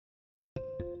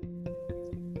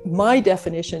my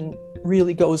definition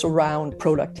really goes around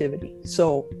productivity.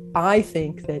 So I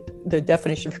think that the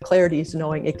definition for clarity is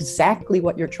knowing exactly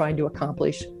what you're trying to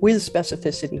accomplish with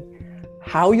specificity,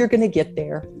 how you're going to get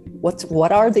there,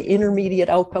 what are the intermediate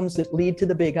outcomes that lead to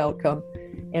the big outcome,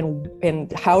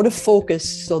 and how to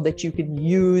focus so that you can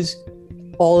use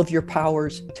all of your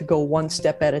powers to go one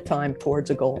step at a time towards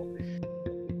a goal.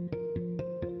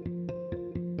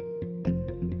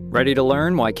 Ready to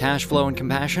learn why cash flow and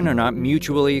compassion are not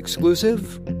mutually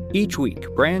exclusive? Each week,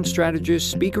 brand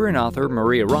strategist, speaker, and author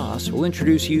Maria Ross will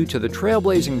introduce you to the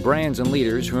trailblazing brands and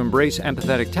leaders who embrace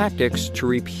empathetic tactics to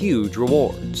reap huge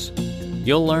rewards.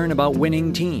 You'll learn about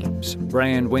winning teams,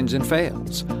 brand wins and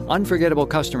fails, unforgettable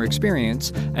customer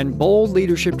experience, and bold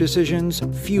leadership decisions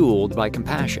fueled by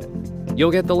compassion.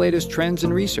 You'll get the latest trends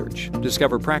and research,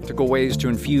 discover practical ways to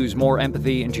infuse more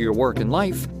empathy into your work and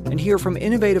life, and hear from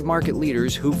innovative market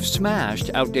leaders who've smashed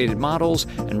outdated models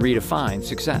and redefined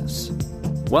success.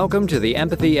 Welcome to the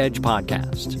Empathy Edge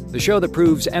podcast, the show that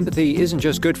proves empathy isn't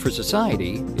just good for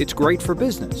society, it's great for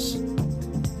business.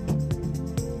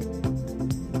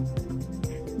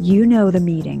 You know the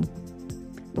meeting.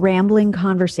 Rambling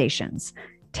conversations,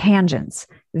 tangents,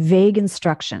 vague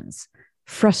instructions,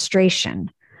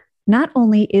 frustration. Not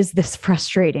only is this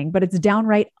frustrating, but it's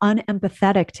downright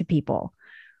unempathetic to people.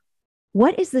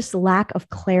 What is this lack of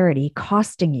clarity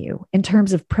costing you in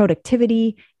terms of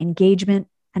productivity, engagement,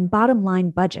 and bottom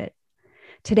line budget?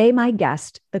 Today, my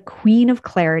guest, the Queen of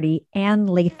Clarity, Anne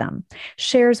Latham,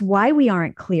 shares why we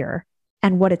aren't clear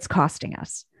and what it's costing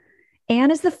us.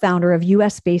 Anne is the founder of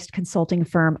US-based consulting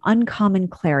firm Uncommon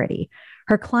Clarity.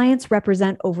 Her clients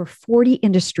represent over 40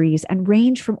 industries and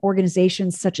range from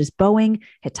organizations such as Boeing,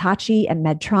 Hitachi, and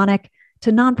Medtronic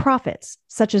to nonprofits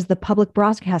such as the Public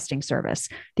Broadcasting Service,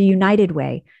 the United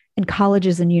Way, and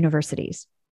colleges and universities.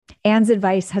 Anne's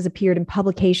advice has appeared in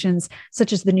publications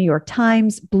such as the New York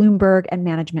Times, Bloomberg, and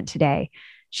Management Today.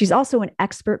 She's also an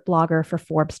expert blogger for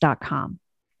Forbes.com.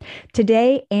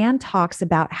 Today, Anne talks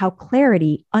about how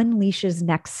clarity unleashes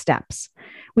next steps.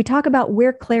 We talk about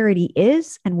where clarity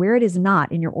is and where it is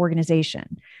not in your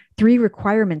organization, 3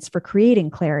 requirements for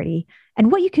creating clarity,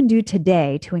 and what you can do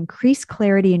today to increase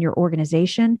clarity in your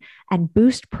organization and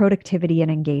boost productivity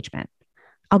and engagement.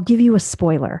 I'll give you a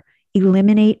spoiler: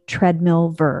 eliminate treadmill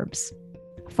verbs.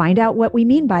 Find out what we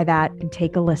mean by that and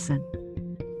take a listen.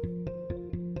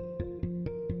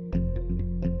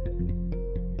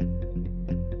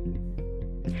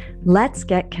 Let's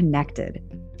get connected.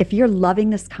 If you're loving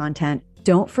this content,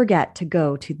 don't forget to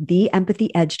go to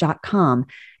theempathyedge.com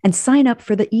and sign up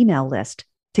for the email list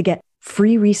to get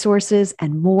free resources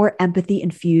and more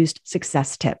empathy-infused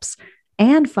success tips,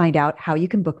 and find out how you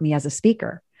can book me as a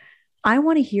speaker. I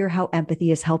want to hear how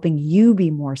empathy is helping you be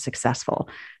more successful.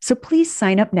 So please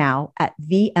sign up now at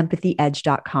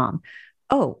theempathyedge.com.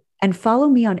 Oh, and follow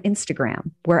me on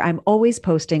Instagram, where I'm always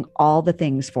posting all the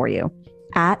things for you,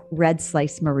 at Red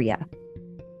Slice Maria.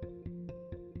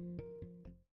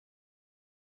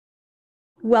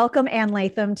 Welcome, Anne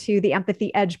Latham, to the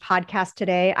Empathy Edge podcast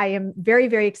today. I am very,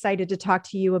 very excited to talk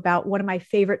to you about one of my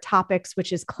favorite topics,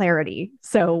 which is clarity.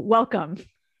 So welcome.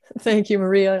 Thank you,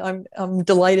 Maria. I'm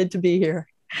delighted to be here.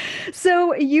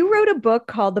 So you wrote a book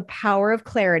called The Power of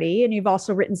Clarity, and you've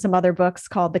also written some other books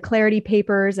called The Clarity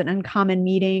Papers and Uncommon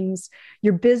Meetings.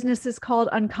 Your business is called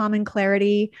Uncommon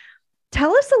Clarity.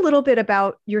 Tell us a little bit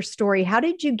about your story. How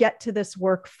did you get to this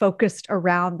work focused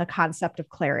around the concept of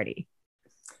clarity?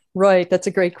 Right. That's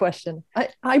a great question.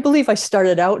 I believe I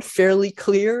started out fairly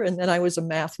clear, and then I was a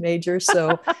math major.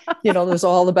 So, it was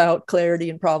all about clarity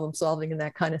and problem solving and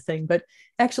that kind of thing. But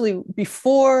actually,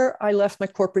 before I left my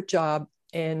corporate job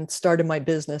and started my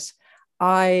business,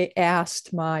 I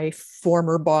asked my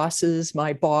former bosses,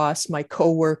 my boss, my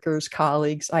coworkers,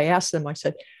 colleagues, I asked them, I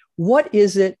said, what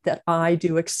is it that I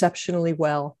do exceptionally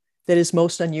well that is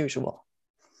most unusual?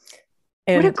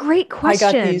 And what a great question.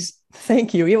 I got these,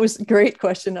 thank you. It was a great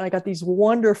question. I got these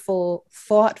wonderful,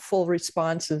 thoughtful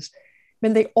responses.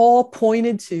 And they all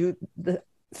pointed to the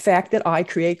fact that I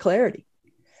create clarity.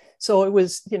 So it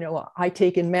was, I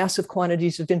take in massive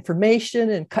quantities of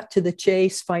information and cut to the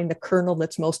chase, find the kernel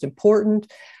that's most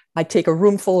important. I take a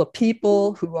room full of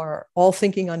people who are all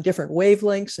thinking on different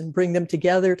wavelengths and bring them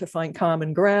together to find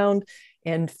common ground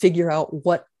and figure out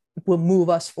what will move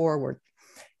us forward.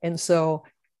 And so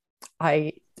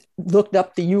I looked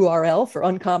up the URL for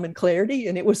Uncommon Clarity,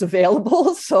 and it was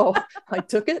available. So I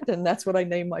took it, and that's what I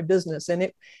named my business. And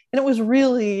it was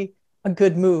really a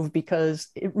good move, because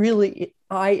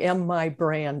I am my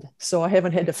brand. So I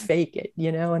haven't had to fake it,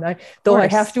 and though I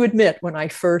course. have to admit, when I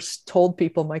first told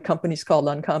people my company's called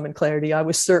Uncommon Clarity, I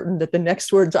was certain that the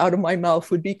next words out of my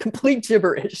mouth would be complete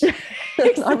gibberish.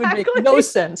 I would make no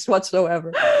sense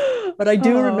whatsoever. But I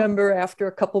do remember, after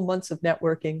a couple months of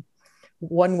networking,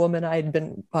 one woman,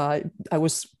 I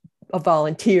was a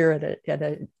volunteer at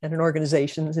an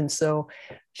organization. And so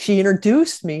she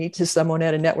introduced me to someone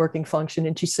at a networking function,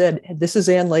 and she said, "This is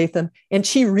Ann Latham, and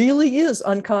she really is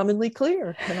uncommonly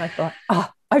clear." And I thought,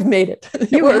 I've made it.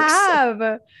 You've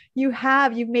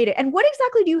made it. And what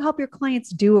exactly do you help your clients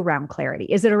do around clarity?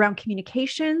 Is it around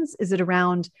communications? Is it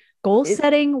around goal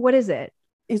setting? What is it?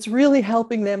 It's really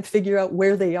helping them figure out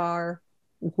where they are,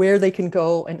 where they can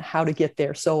go, and how to get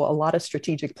there. So a lot of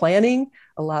strategic planning,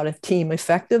 a lot of team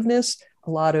effectiveness,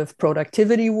 a lot of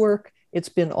productivity work. It's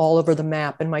been all over the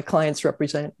map, and my clients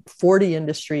represent 40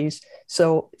 industries.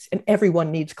 And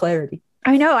everyone needs clarity.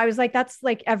 I know. I was like, that's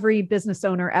like every business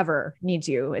owner ever needs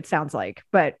you, it sounds like,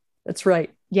 but that's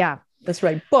right. Yeah, that's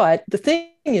right. But the thing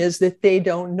is that they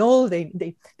don't know.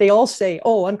 They all say,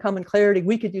 "Oh, uncommon clarity,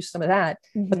 we could use some of that."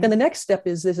 Mm-hmm. But then the next step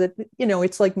is that,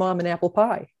 it's like mom and apple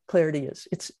pie. Clarity is.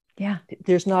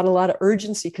 There's not a lot of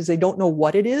urgency because they don't know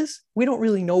what it is. We don't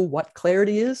really know what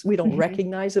clarity is. We don't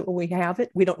recognize it when we have it.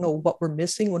 We don't know what we're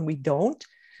missing when we don't.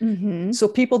 Mm-hmm. So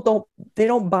people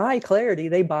don't buy clarity.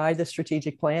 They buy the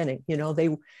strategic planning.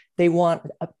 They want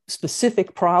a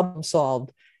specific problem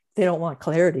solved. They don't want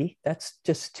clarity. That's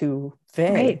just too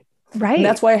vague. Right. And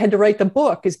that's why I had to write the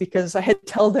book, is because I had to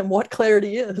tell them what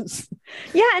clarity is.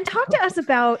 Yeah. And talk to us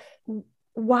about,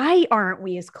 why aren't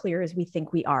we as clear as we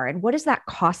think we are? And what is that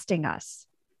costing us?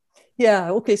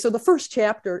 Yeah. Okay. So the first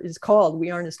chapter is called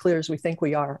 "We Aren't as Clear as We Think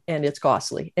We Are," and it's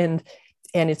costly. And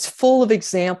it's full of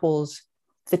examples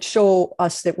that show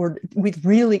us that we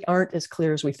really aren't as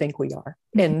clear as we think we are.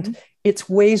 Mm-hmm. And it's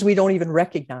ways we don't even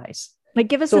recognize. Like,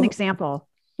 give us an example.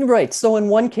 Right. So in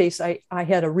one case, I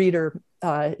had a reader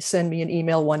send me an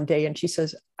email one day, and she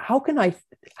says, how can I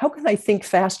think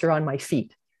faster on my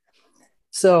feet?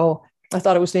 So I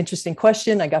thought it was an interesting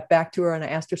question. I got back to her and I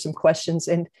asked her some questions,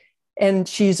 and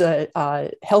she's a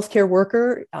healthcare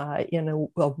worker in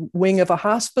a wing of a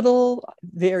hospital,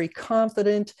 very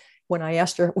confident. When I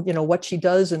asked her, what she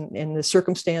does in the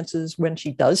circumstances when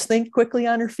she does think quickly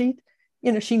on her feet,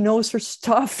 she knows her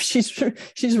stuff.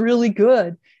 She's really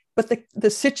good. But the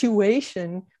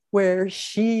situation where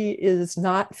she is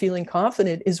not feeling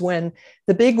confident is when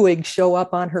the bigwigs show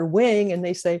up on her wing and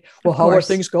they say, "Well, how are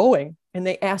things going?" And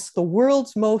they ask the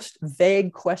world's most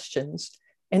vague questions.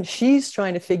 And she's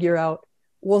trying to figure out,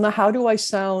 well, now how do I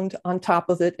sound on top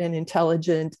of it and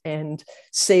intelligent and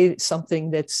say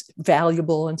something that's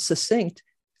valuable and succinct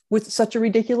with such a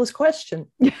ridiculous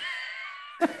question?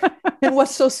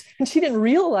 And she didn't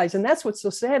realize, and that's what's so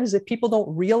sad, is that people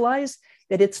don't realize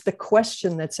that it's the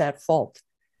question that's at fault.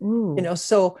 Ooh.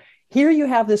 So here you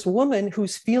have this woman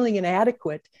who's feeling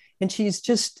inadequate, and she's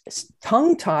just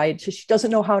tongue-tied. She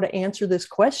doesn't know how to answer this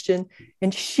question,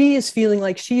 and she is feeling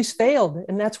like she's failed,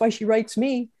 and that's why she writes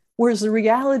me. Whereas the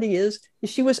reality is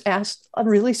she was asked a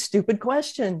really stupid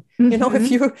question.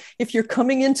 Mm-hmm. If you're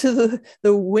coming into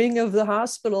the wing of the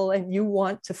hospital and you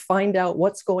want to find out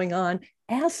what's going on,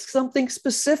 ask something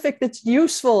specific that's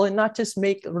useful and not just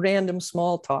make random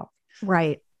small talk.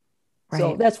 Right.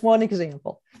 So that's one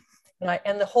example.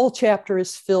 And the whole chapter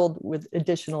is filled with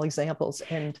additional examples.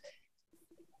 And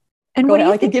what do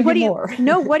you I could give you more.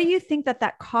 No, what do you think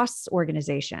that costs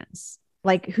organizations?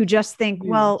 Like, who just think,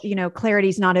 well, clarity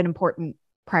is not an important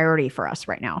priority for us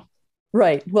right now.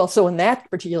 Right. Well, so in that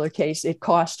particular case, it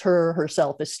cost her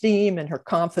self-esteem and her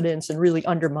confidence and really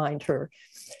undermined her.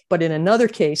 But in another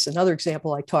case, another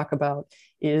example I talk about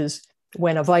is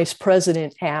when a vice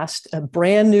president asked a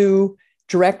brand new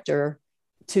director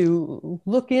to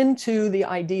look into the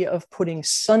idea of putting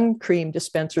sun cream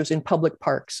dispensers in public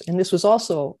parks. And this was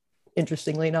also,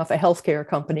 interestingly enough, a healthcare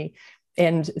company.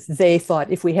 And they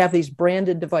thought, if we have these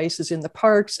branded devices in the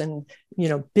parks, and,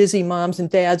 busy moms and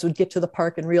dads would get to the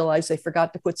park and realize they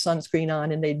forgot to put sunscreen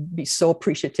on, and they'd be so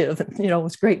appreciative. And, it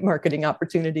was a great marketing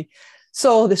opportunity.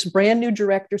 So this brand new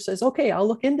director says, okay, I'll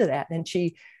look into that. And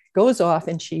she goes off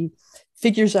and she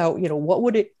figures out, what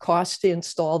would it cost to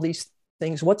install these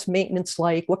things? What's maintenance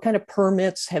like? What kind of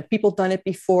permits? Have people done it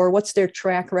before? What's their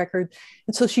track record?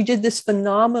 And so she did this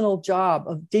phenomenal job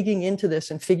of digging into this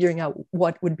and figuring out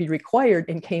what would be required,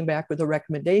 and came back with a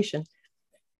recommendation.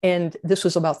 And this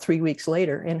was about 3 weeks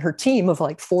later, and her team of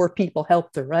like 4 people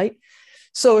helped her, right?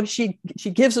 So she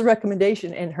gives the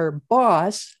recommendation, and her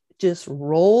boss just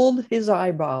rolled his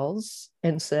eyebrows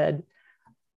and said,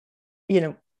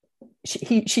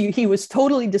 he was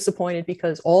totally disappointed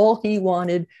because all he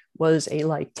wanted was a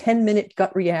like 10-minute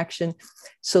gut reaction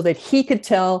so that he could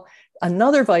tell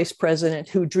another vice president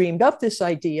who dreamed up this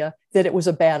idea that it was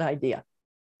a bad idea.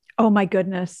 Oh my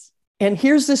goodness. And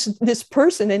here's this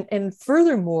person. And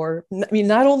furthermore, I mean,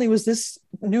 not only was this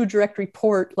new direct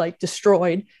report like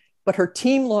destroyed, but her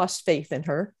team lost faith in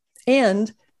her.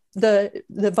 And the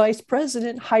vice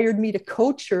president hired me to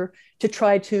coach her to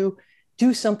try to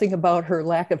do something about her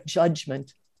lack of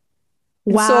judgment.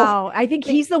 Wow. So, I think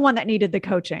he's the one that needed the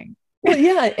coaching. Well,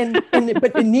 yeah.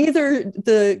 But neither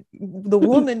the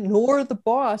woman nor the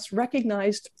boss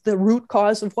recognized the root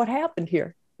cause of what happened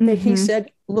here. That he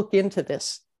said, look into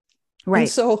this. Right. And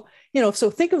so, so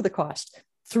think of the cost.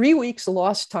 3 weeks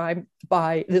lost time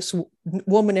by this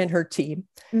woman and her team.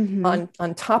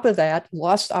 On top of that,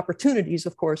 lost opportunities,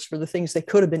 of course, for the things they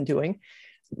could have been doing,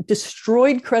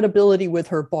 destroyed credibility with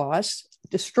her boss,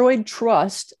 destroyed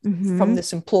trust from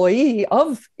this employee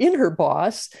in her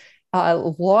boss,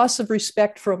 loss of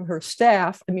respect from her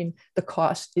staff. I mean, the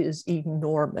cost is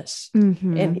enormous.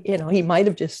 And, he might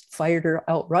have just fired her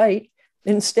outright.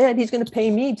 Instead, he's going to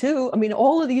pay me too. I mean,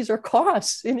 all of these are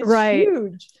costs, and it's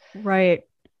huge. Right.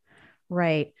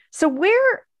 So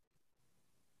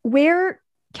where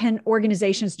can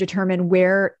organizations determine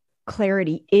where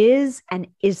clarity is and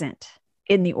isn't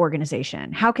in the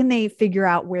organization? How can they figure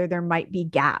out where there might be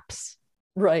gaps?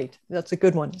 Right. That's a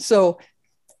good one. So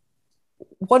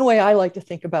one way I like to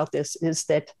think about this is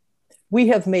that we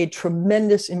have made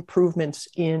tremendous improvements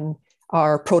in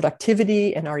our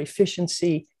productivity and our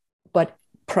efficiency, but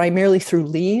primarily through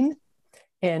lean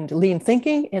and lean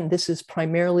thinking. And this is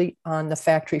primarily on the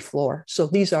factory floor. So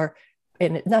these are,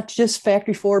 and not just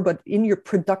factory floor, but in your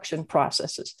production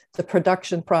processes, the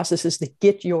production processes that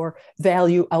get your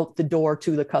value out the door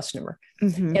to the customer.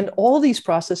 And all these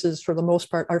processes, for the most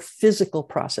part, are physical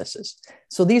processes.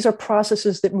 So these are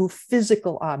processes that move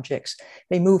physical objects.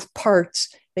 They move parts,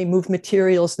 they move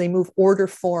materials, they move order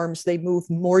forms, they move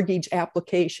mortgage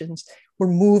applications. We're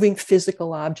moving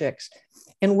physical objects.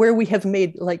 And where we have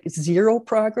made like zero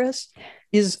progress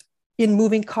is in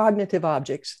moving cognitive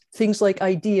objects, things like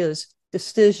ideas,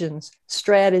 decisions,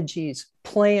 strategies,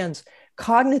 plans,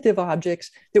 cognitive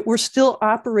objects that we're still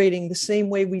operating the same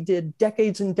way we did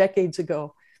decades and decades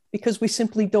ago, because we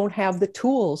simply don't have the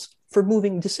tools for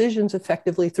moving decisions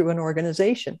effectively through an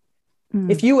organization.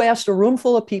 If you asked a room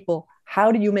full of people,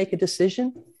 how do you make a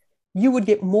decision? You would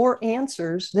get more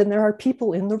answers than there are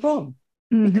people in the room,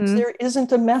 because there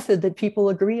isn't a method that people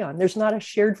agree on. There's not a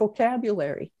shared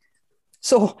vocabulary.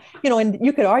 So, and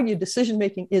you could argue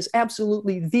decision-making is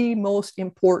absolutely the most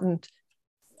important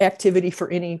activity for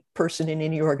any person in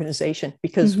any organization,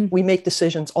 because we make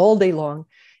decisions all day long,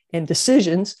 and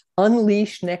decisions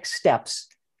unleash next steps.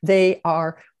 They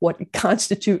are what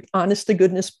constitute honest to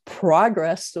goodness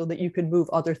progress so that you can move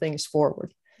other things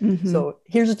forward. So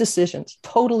here's decisions,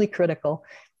 totally critical.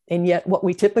 And yet what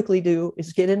we typically do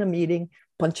is get in a meeting,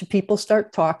 bunch of people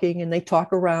start talking, and they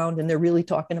talk around, and they're really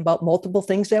talking about multiple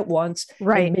things at once.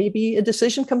 Right. And maybe a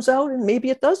decision comes out and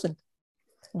maybe it doesn't.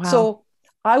 Wow. So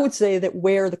I would say that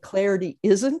where the clarity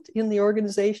isn't in the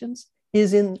organizations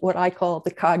is in what I call the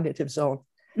cognitive zone.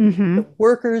 The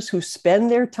workers who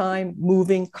spend their time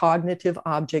moving cognitive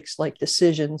objects like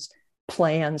decisions,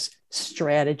 plans,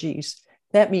 strategies.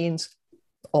 That means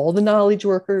all the knowledge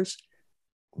workers,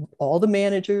 all the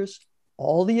managers,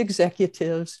 all the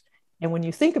executives. And when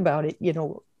you think about it,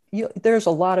 there's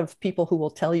a lot of people who will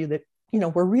tell you that,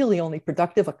 we're really only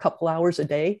productive a couple hours a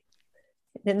day.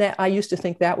 And that I used to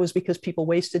think that was because people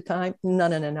wasted time.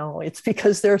 No. It's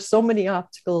because there are so many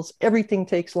obstacles. Everything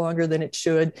takes longer than it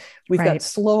should. We've got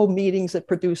slow meetings that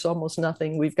produce almost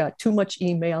nothing. We've got too much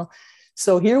email.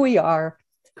 So here we are,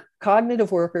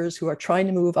 cognitive workers who are trying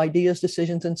to move ideas,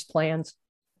 decisions, and plans,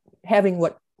 having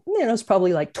what, it's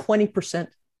probably like 20%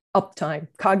 uptime,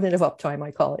 cognitive uptime,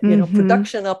 I call it.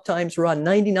 Production uptimes run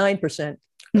 99%.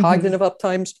 Cognitive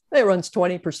uptimes, it runs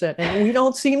 20%. And we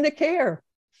don't seem to care.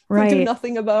 We do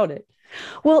nothing about it.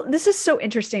 Well, this is so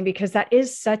interesting because that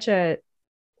is such a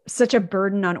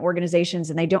burden on organizations,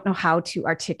 and they don't know how to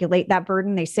articulate that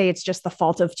burden. They say it's just the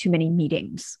fault of too many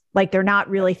meetings. Like they're not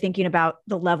really thinking about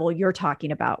the level you're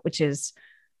talking about, which is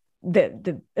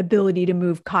the ability to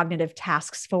move cognitive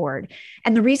tasks forward.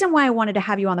 And the reason why I wanted to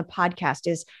have you on the podcast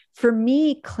is, for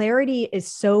me, clarity is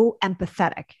so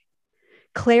empathetic.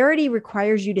 Clarity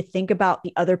requires you to think about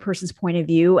the other person's point of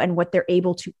view and what they're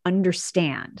able to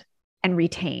understand and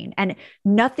retain. And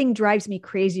nothing drives me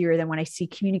crazier than when I see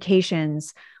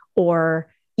communications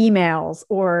or emails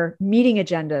or meeting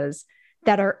agendas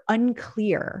that are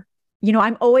unclear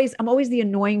I'm always the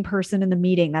annoying person in the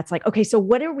meeting that's like, okay, so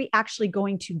what are we actually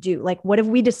going to do? Like, what have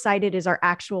we decided is our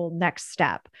actual next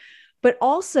step? But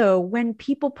also when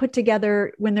people put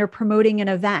together, when they're promoting an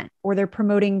event or they're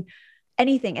promoting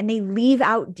anything and they leave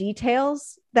out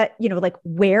details that, like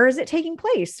where is it taking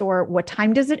place or what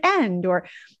time does it end? Or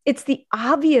it's the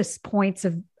obvious points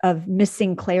of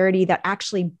missing clarity that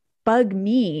actually bug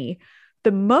me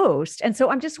the most. And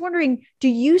so I'm just wondering, do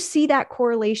you see that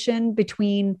correlation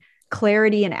between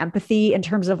clarity and empathy in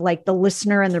terms of like the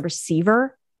listener and the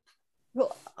receiver?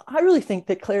 Well, I really think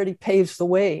that clarity paves the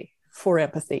way for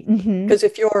empathy. Mm-hmm. Because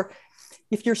if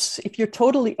you're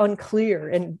totally unclear,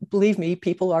 and believe me,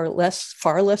 people are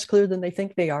far less clear than they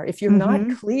think they are. If you're Mm-hmm.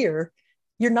 not clear,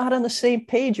 you're not on the same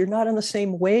page. You're not on the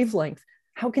same wavelength.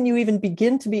 How can you even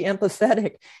begin to be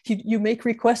empathetic? You make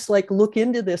requests like look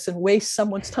into this and waste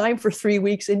someone's time for 3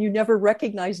 weeks, and you never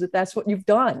recognize that that's what you've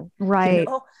done. Right.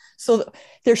 So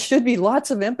there should be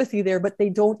lots of empathy there, but they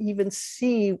don't even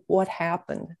see what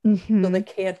happened. Mm-hmm. So they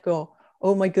can't go,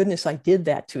 oh my goodness, I did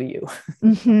that to you.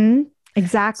 Mm-hmm.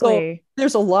 Exactly. So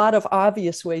there's a lot of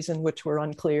obvious ways in which we're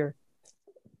unclear,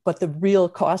 but the real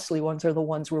costly ones are the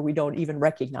ones where we don't even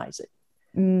recognize it.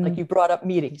 Like you brought up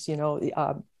meetings,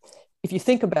 if you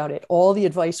think about it, all the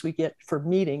advice we get for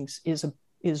meetings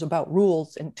is about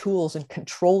rules and tools and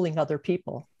controlling other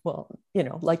people. Well,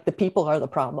 like the people are the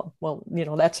problem. Well,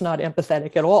 that's not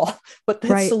empathetic at all. But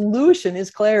the solution is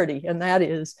clarity. And that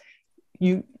is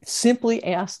you simply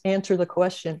answer the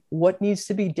question, what needs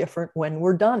to be different when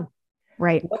we're done?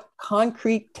 Right. What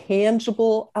concrete,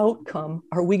 tangible outcome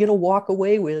are we going to walk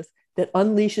away with that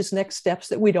unleashes next steps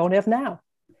that we don't have now?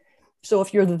 So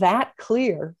if you're that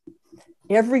clear,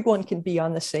 everyone can be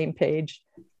on the same page.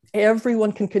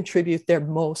 Everyone can contribute their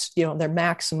most, their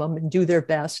maximum and do their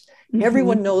best. Mm-hmm.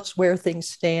 Everyone knows where things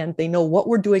stand. They know what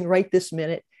we're doing right this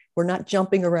minute. We're not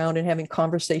jumping around and having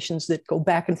conversations that go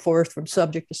back and forth from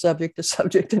subject to subject to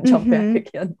subject and jump back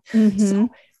again. Mm-hmm. So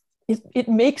it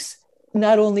makes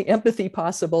not only empathy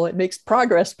possible, it makes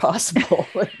progress possible.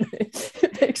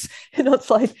 It makes, it's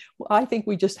like, I think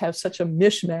we just have such a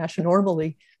mishmash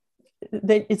normally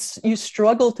that you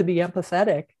struggle to be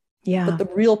empathetic. Yeah. But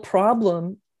the real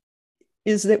problem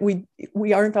is that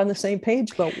we aren't on the same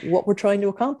page about what we're trying to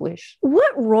accomplish.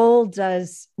 What role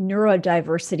does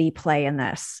neurodiversity play in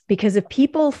this? Because if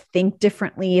people think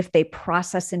differently, if they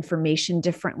process information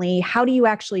differently, how do you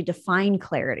actually define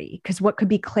clarity? Because what could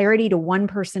be clarity to one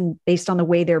person based on the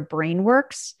way their brain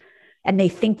works, and they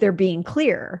think they're being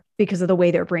clear because of the way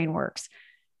their brain works,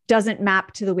 doesn't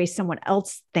map to the way someone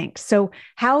else thinks. So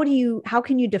how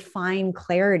can you define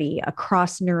clarity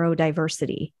across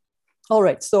neurodiversity? All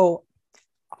right. So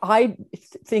I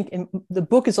think the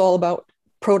book is all about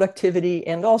productivity,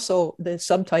 and also the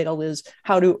subtitle is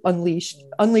how to unleash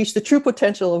the true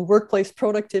potential of workplace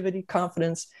productivity,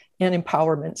 confidence, and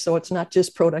empowerment. So it's not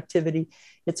just productivity,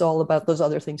 it's all about those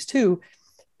other things too.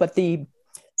 But the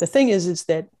thing is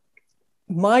that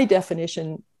my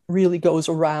definition really goes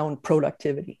around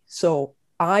productivity. So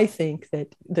I think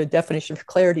that the definition for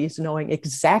clarity is knowing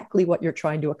exactly what you're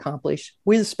trying to accomplish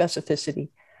with specificity,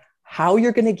 how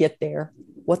you're going to get there,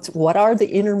 what are the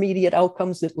intermediate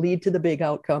outcomes that lead to the big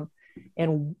outcome,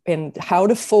 and how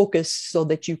to focus so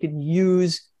that you can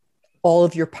use all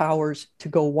of your powers to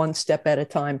go one step at a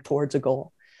time towards a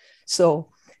goal.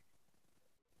 So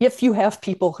if you have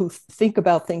people who think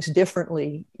about things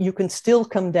differently, you can still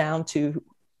come down to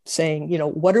saying,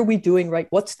 what are we doing right?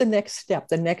 What's the next step?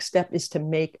 The next step is to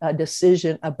make a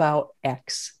decision about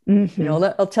X. Mm-hmm.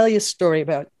 I'll tell you a story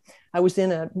I was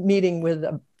in a meeting with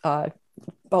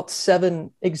about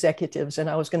 7 executives, and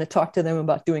I was going to talk to them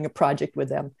about doing a project with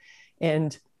them.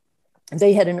 And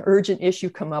they had an urgent issue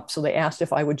come up. So they asked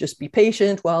if I would just be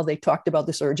patient while they talked about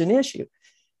this urgent issue.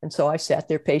 And so I sat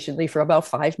there patiently for about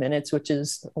 5 minutes, which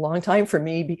is a long time for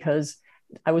me because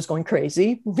I was going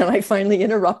crazy. And I finally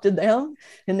interrupted them,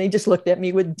 and they just looked at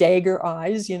me with dagger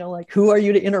eyes, like, who are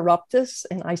you to interrupt us?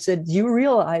 And I said, do you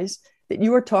realize that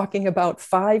you are talking about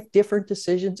 5 different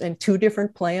decisions and 2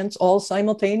 different plans all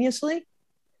simultaneously?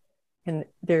 And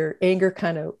their anger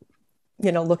kind of,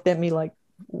 looked at me like,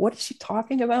 what is she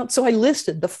talking about? So I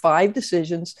listed the 5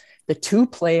 decisions, the 2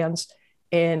 plans,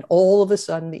 and all of a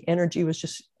sudden the energy was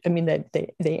just, the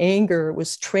anger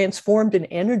was transformed in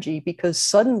energy because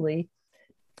suddenly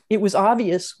it was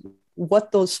obvious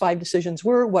what those 5 decisions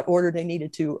were, what order they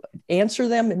needed to answer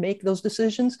them and make those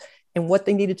decisions, and what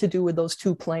they needed to do with those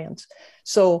 2 plans.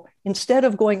 So instead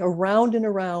of going around and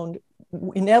around,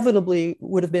 inevitably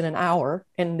would have been an hour,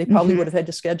 and they probably would have had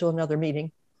to schedule another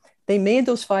meeting. They made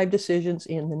those 5 decisions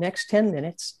in the next 10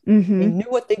 minutes. Mm-hmm. They knew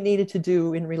what they needed to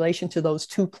do in relation to those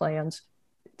 2 plans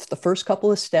the first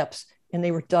couple of steps, and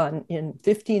they were done in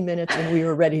 15 minutes and we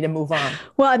were ready to move on.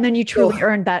 Well, and then you truly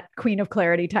earned that Queen of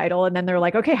Clarity title. And then they're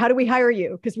like, okay, how do we hire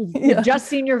you? Because we've just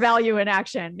seen your value in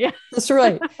action. Yeah, that's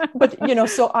right. But,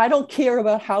 so I don't care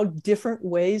about how different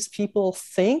ways people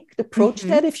think, approach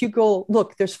that. If you go,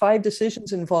 look, there's 5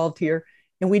 decisions involved here,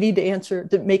 and we need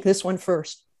to make this one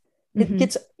first.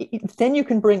 Then you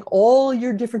can bring all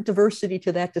your different diversity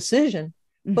to that decision.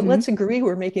 But let's agree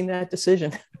we're making that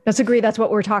decision. Let's agree that's what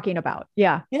we're talking about.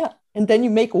 Yeah. Yeah. And then you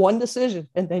make one decision,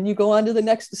 and then you go on to the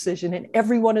next decision. And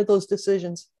every one of those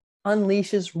decisions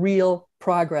unleashes real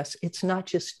progress. It's not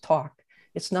just talk.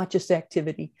 It's not just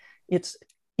activity. It's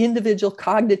individual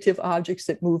cognitive objects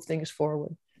that move things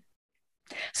forward.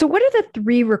 So what are the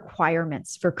 3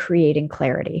 requirements for creating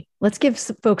clarity? Let's give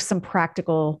folks some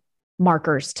practical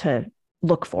markers to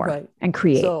look for and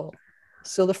create.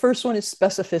 So the first one is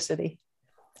specificity.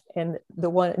 And the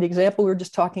example we were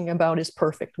just talking about is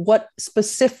perfect. What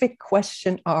specific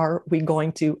question are we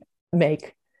going to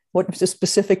make? What is a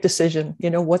specific decision?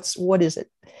 What is it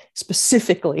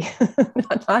specifically,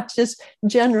 not just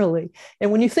generally?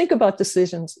 And when you think about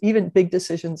decisions, even big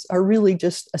decisions are really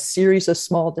just a series of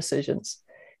small decisions.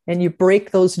 And you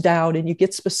break those down and you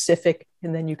get specific,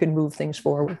 and then you can move things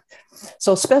forward.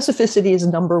 So specificity is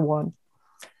number 1.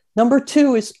 Number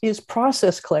 2 is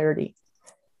process clarity.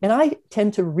 And I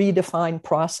tend to redefine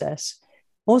process.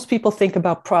 Most people think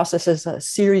about process as a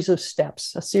series of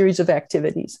steps, a series of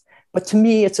activities. But to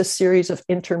me, it's a series of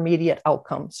intermediate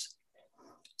outcomes.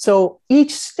 So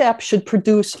each step should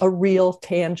produce a real,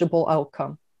 tangible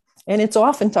outcome. And it's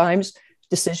oftentimes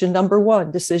decision number 1,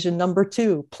 decision number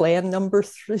 2, plan number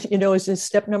 3, is in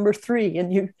step number 3.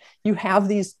 And you have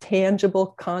these tangible,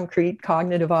 concrete,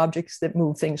 cognitive objects that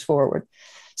move things forward.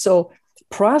 So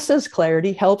process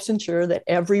clarity helps ensure that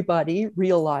everybody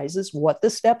realizes what the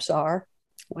steps are,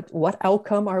 what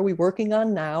outcome are we working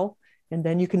on now, and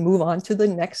then you can move on to the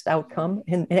next outcome,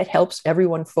 and it helps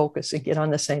everyone focus and get on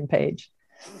the same page.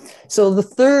 So the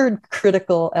third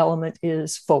critical element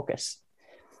is focus.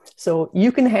 So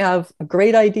you can have a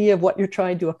great idea of what you're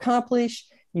trying to accomplish,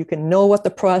 you can know what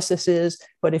the process is,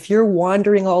 but if you're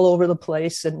wandering all over the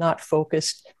place and not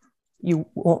focused, you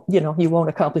won't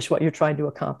accomplish what you're trying to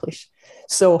accomplish.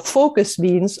 So focus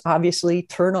means obviously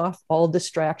turn off all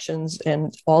distractions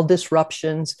and all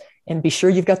disruptions, and be sure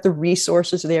you've got the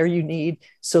resources there you need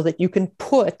so that you can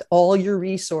put all your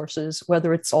resources,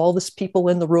 whether it's all this people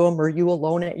in the room or you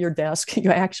alone at your desk, you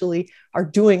actually are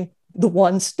doing the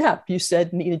one step you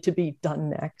said needed to be done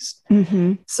next.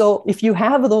 So if you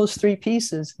have those 3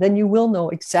 pieces, then you will know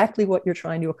exactly what you're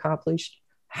trying to accomplish,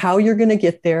 how you're going to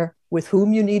get there, with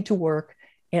whom you need to work,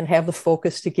 and have the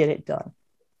focus to get it done.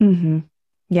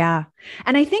 Yeah.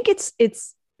 And I think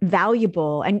it's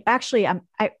valuable. And actually,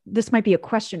 this might be a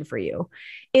question for you.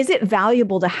 Is it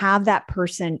valuable to have that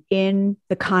person in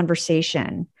the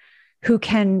conversation who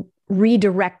can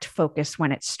redirect focus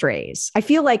when it strays? I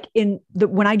feel like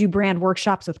when I do brand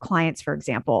workshops with clients, for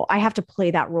example, I have to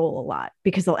play that role a lot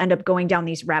because they'll end up going down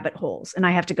these rabbit holes, and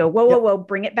I have to go, whoa,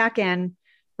 bring it back in.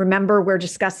 Remember, we're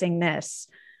discussing this.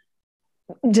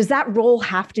 Does that role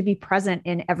have to be present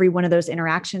in every one of those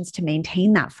interactions to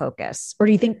maintain that focus? Or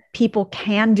do you think people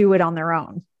can do it on their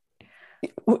own?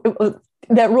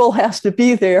 That role has to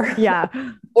be there. Yeah.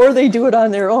 Or they do it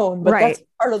on their own. But that's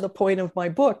part of the point of my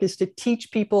book, is to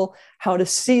teach people how to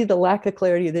see the lack of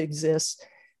clarity that exists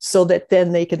so that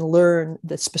then they can learn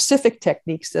the specific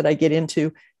techniques that I get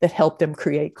into that help them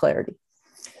create clarity.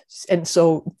 And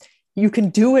so you can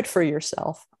do it for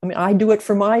yourself. I mean, I do it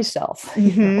for myself,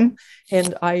 and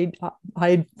I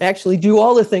actually do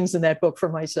all the things in that book for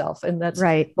myself. And that's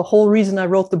the whole reason I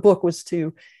wrote the book, was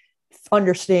to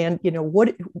understand,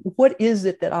 what is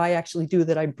it that I actually do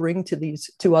that I bring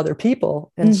to other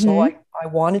people. And so I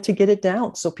wanted to get it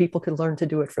down so people could learn to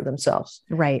do it for themselves.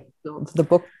 Right. So the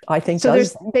book, I think, so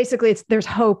there's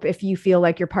hope if you feel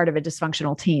like you're part of a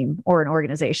dysfunctional team or an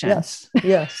organization.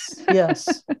 Yes.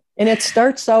 And it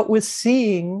starts out with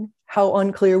seeing how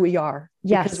unclear we are.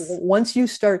 Yes. Because once you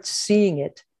start seeing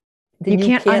it, then you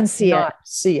can't unsee it.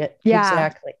 See it. Yeah.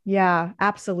 Exactly. Yeah,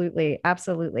 absolutely.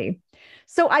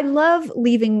 So I love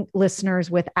leaving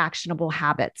listeners with actionable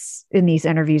habits in these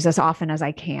interviews as often as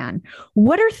I can.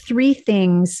 What are 3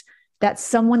 things that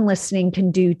someone listening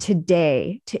can do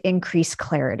today to increase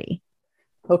clarity?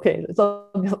 Okay.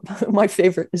 My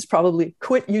favorite is probably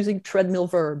quit using treadmill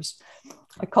verbs.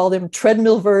 I call them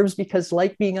treadmill verbs because,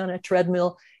 like being on a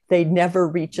treadmill, they never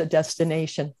reach a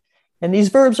destination. And these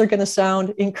verbs are going to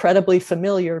sound incredibly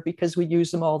familiar because we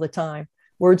use them all the time.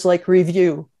 Words like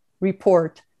review,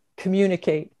 report,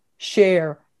 communicate,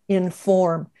 share,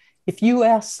 inform. If you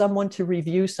ask someone to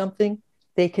review something,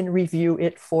 they can review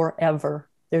it forever.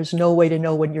 There's no way to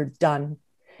know when you're done.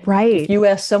 Right. If you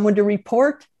ask someone to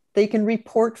report, they can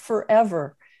report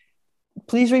forever.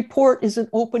 Please report is an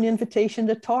open invitation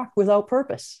to talk without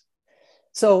purpose.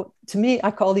 So to me,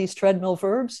 I call these treadmill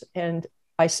verbs, and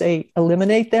I say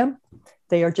eliminate them.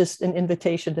 They are just an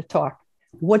invitation to talk.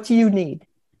 What do you need?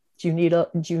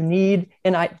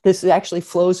 This actually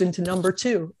flows into number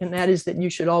 2, and that is that you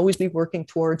should always be working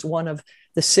towards one of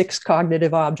the 6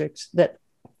 cognitive objects that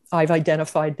I've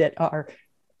identified that are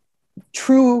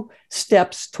true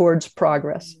steps towards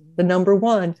progress. The number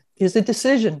 1 is a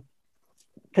decision,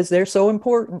 because they're so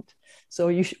important.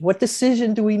 So what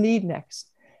decision do we need next?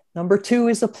 Number 2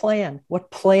 is a plan. What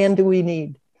plan do we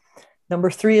need? Number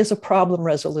 3 is a problem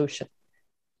resolution.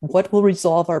 What will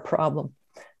resolve our problem?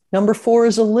 Number 4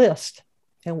 is a list.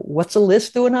 And what's a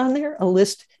list doing on there? A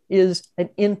list is an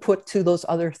input to those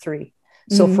other 3.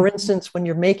 So for instance, when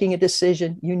you're making a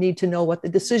decision, you need to know what the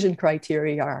decision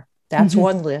criteria are. That's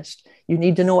one list. You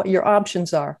need to know what your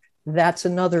options are. That's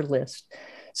another list.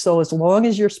 So as long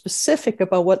as you're specific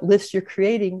about what list you're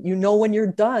creating, you know when you're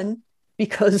done,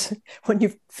 because when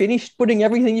you've finished putting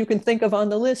everything you can think of on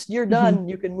the list, you're done,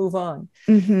 you can move on.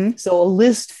 So a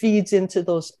list feeds into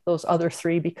those other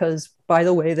 3, because, by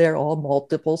the way, they're all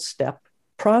multiple step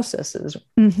processes.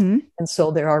 And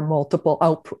so there are multiple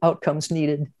outcomes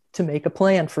needed to make a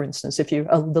plan. For instance, if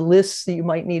the lists that you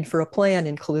might need for a plan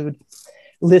include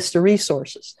list of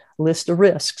resources, list of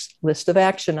risks, list of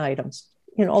action items,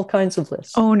 all kinds of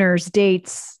lists. Owners,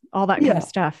 dates, all that kind of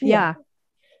stuff. Yeah.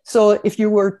 So if you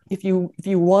want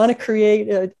to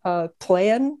create a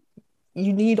plan,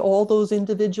 you need all those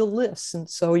individual lists. And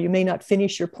so you may not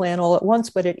finish your plan all at once,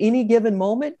 but at any given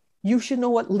moment, you should know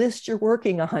what list you're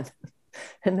working on.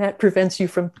 And that prevents you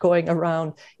from going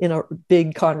around in a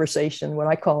big conversation, what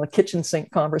I call a kitchen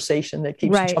sink conversation that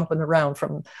keeps jumping around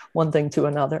from one thing to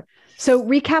another. So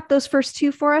recap those first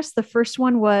 2 for us. The first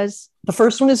one is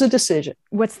a decision.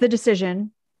 What's the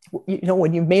decision?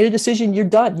 When you've made a decision, you're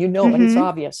done. And it's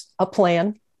obvious. A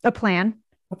plan, a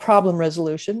problem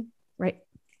resolution, right?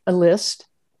 A list,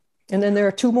 and then there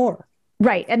are 2 more.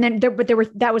 Right. And then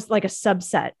that was like a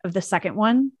subset of the second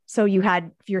one. So you had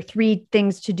your 3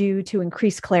 things to do to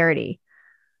increase clarity.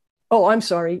 Oh, I'm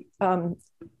sorry.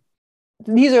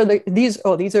 These are the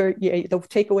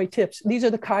takeaway tips. These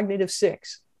are the cognitive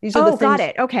 6. These are the things. Got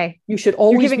it. Okay. You should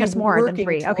always You're giving be us more than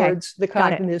 3. Okay. Towards the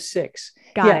cognitive 6.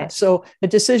 Got it. So a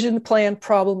decision, plan,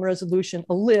 problem resolution,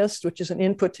 a list, which is an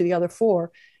input to the other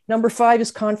 4. Number 5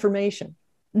 is confirmation.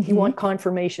 You want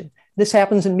confirmation. This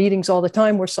happens in meetings all the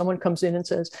time, where someone comes in and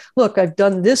says, look, I've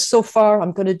done this so far.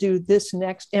 I'm going to do this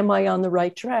next. Am I on the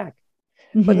right track?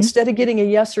 But instead of getting a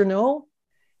yes or no,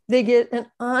 they get an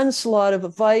onslaught of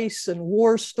advice and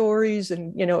war stories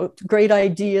and, great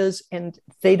ideas. And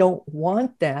they don't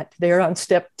want that. They're on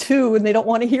step 2 and they don't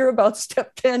want to hear about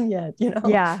step 10 yet. They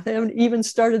haven't even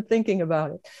started thinking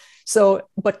about it. So,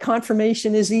 but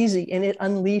confirmation is easy, and it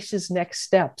unleashes next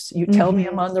steps. You tell me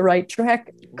I'm on the right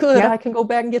track. Good. I can go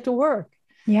back and get to work.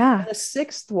 Yeah. And the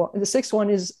sixth one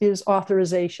is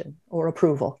authorization or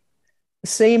approval.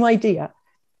 Same idea.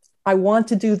 I want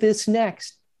to do this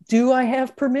next. Do I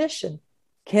have permission?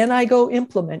 Can I go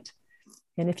implement?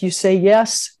 And if you say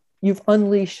yes, you've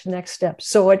unleashed next steps.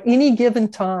 So at any given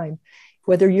time,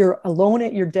 whether you're alone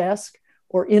at your desk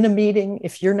or in a meeting,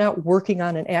 if you're not working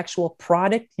on an actual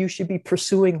product, you should be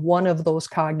pursuing one of those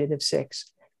cognitive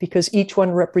 6, because each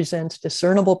one represents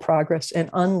discernible progress and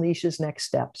unleashes next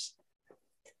steps.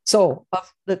 So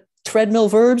the treadmill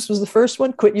verbs was the first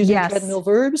one. Quit using treadmill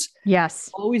verbs. Yes.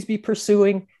 Always be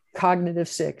pursuing cognitive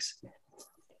 6.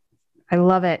 I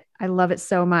love it. I love it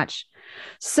so much.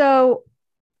 So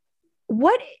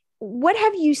what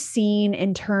have you seen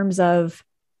in terms of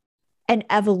an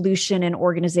evolution in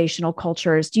organizational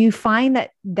cultures? Do you find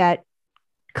that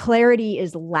clarity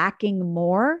is lacking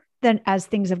more than as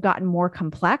things have gotten more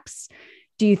complex?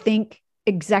 Do you think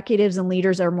executives and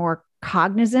leaders are more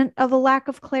cognizant of a lack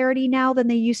of clarity now than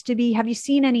they used to be? Have you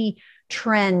seen any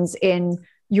trends in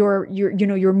your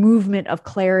movement of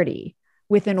clarity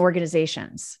within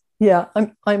organizations? Yeah,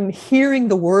 I'm hearing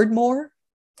the word more.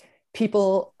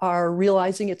 People are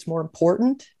realizing it's more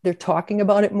important. They're talking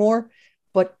about it more.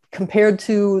 But compared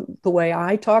to the way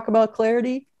I talk about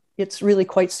clarity, it's really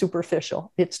quite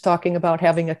superficial. It's talking about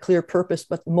having a clear purpose,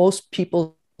 but most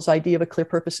people's idea of a clear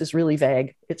purpose is really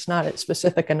vague. It's not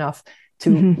specific enough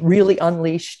to really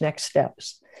unleash next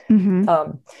steps.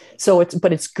 So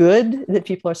it's good that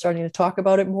people are starting to talk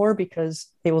about it more, because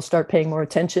they will start paying more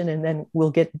attention, and then we'll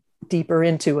get deeper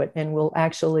into it, and we'll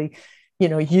actually,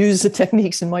 use the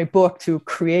techniques in my book to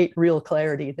create real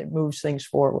clarity that moves things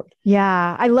forward.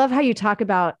 Yeah. I love how you talk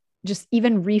about just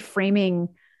even reframing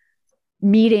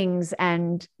meetings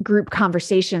and group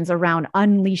conversations around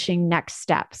unleashing next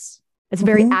steps. It's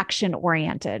very action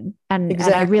oriented. And,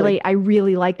 exactly. and I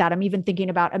really like that. I'm even thinking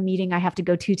about a meeting I have to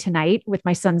go to tonight with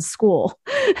my son's school.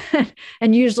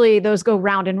 And usually those go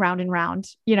round and round and round,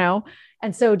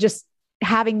 And so just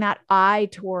having that eye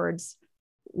towards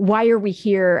why are we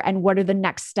here and what are the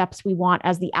next steps we want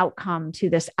as the outcome to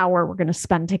this hour we're going to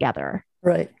spend together.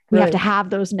 Right. We have to have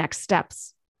those next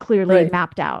steps clearly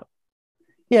mapped out.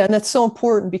 Yeah. And that's so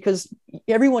important because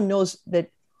everyone knows that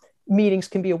meetings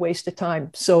can be a waste of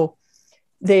time. So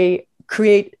they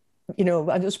create, it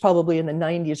was probably in the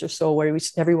 90s or so where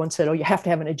everyone said, oh, you have to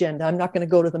have an agenda. I'm not going to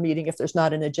go to the meeting if there's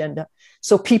not an agenda.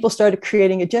 So people started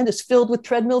creating agendas filled with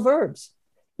treadmill verbs.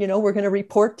 We're going to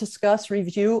report, discuss,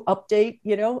 review, update,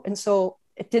 and so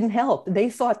it didn't help.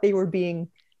 They thought they were being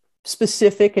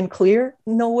specific and clear.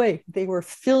 No way. They were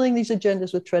filling these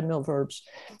agendas with treadmill verbs.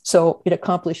 So it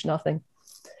accomplished nothing.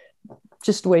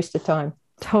 Just a waste of time.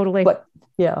 Totally. But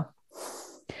yeah.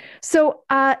 So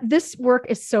this work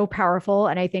is so powerful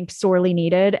and I think sorely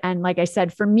needed. And like I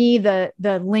said, for me,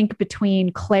 the link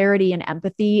between clarity and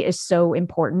empathy is so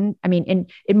important. I mean,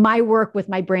 in my work with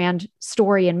my brand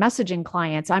story and messaging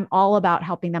clients, I'm all about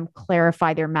helping them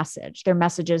clarify their message. Their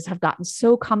messages have gotten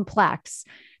so complex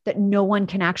that no one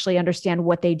can actually understand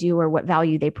what they do or what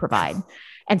value they provide.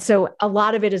 And so a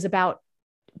lot of it is about,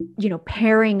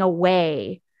 paring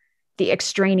away the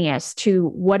extraneous to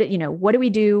what do we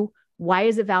do? Why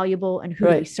is it valuable and who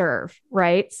do we serve?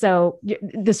 Right. So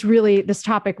this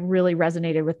topic really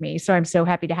resonated with me. So I'm so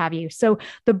happy to have you. So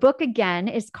the book again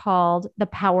is called The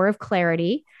Power of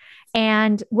Clarity,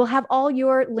 and we'll have all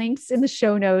your links in the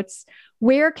show notes.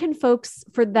 Where can folks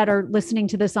that are listening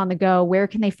to this on the go, where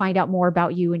can they find out more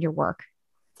about you and your work?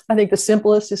 I think the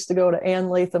simplest is to go to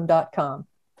AnnLatham.com.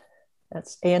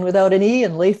 That's Ann without an E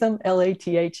and Latham,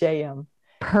 Latham.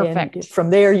 Perfect. And from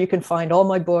there, you can find all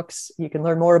my books. You can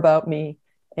learn more about me.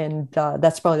 And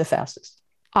that's probably the fastest.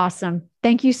 Awesome.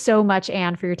 Thank you so much,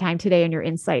 Ann, for your time today and your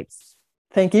insights.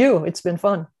 Thank you. It's been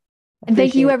fun. And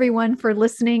thank you, everyone, for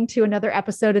listening to another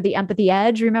episode of The Empathy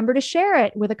Edge. Remember to share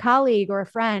it with a colleague or a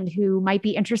friend who might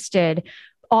be interested.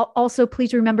 Also,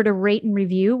 please remember to rate and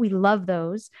review. We love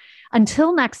those.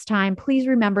 Until next time, please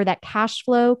remember that cash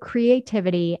flow,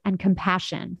 creativity, and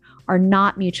compassion are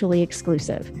not mutually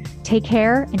exclusive. Take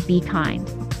care and be kind.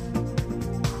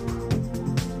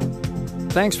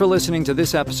 Thanks for listening to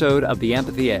this episode of The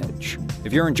Empathy Edge.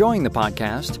 If you're enjoying the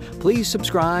podcast, please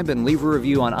subscribe and leave a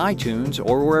review on iTunes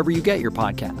or wherever you get your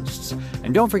podcasts.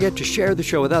 And don't forget to share the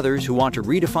show with others who want to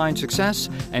redefine success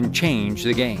and change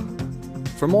the game.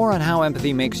 For more on how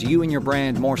empathy makes you and your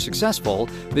brand more successful,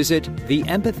 visit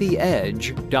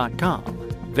theempathyedge.com.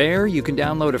 There, you can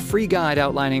download a free guide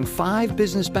outlining 5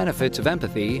 business benefits of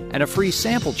empathy and a free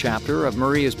sample chapter of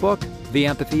Maria's book, The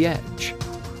Empathy Edge.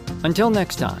 Until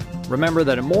next time, remember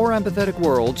that a more empathetic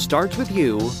world starts with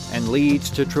you and leads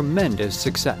to tremendous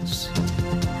success.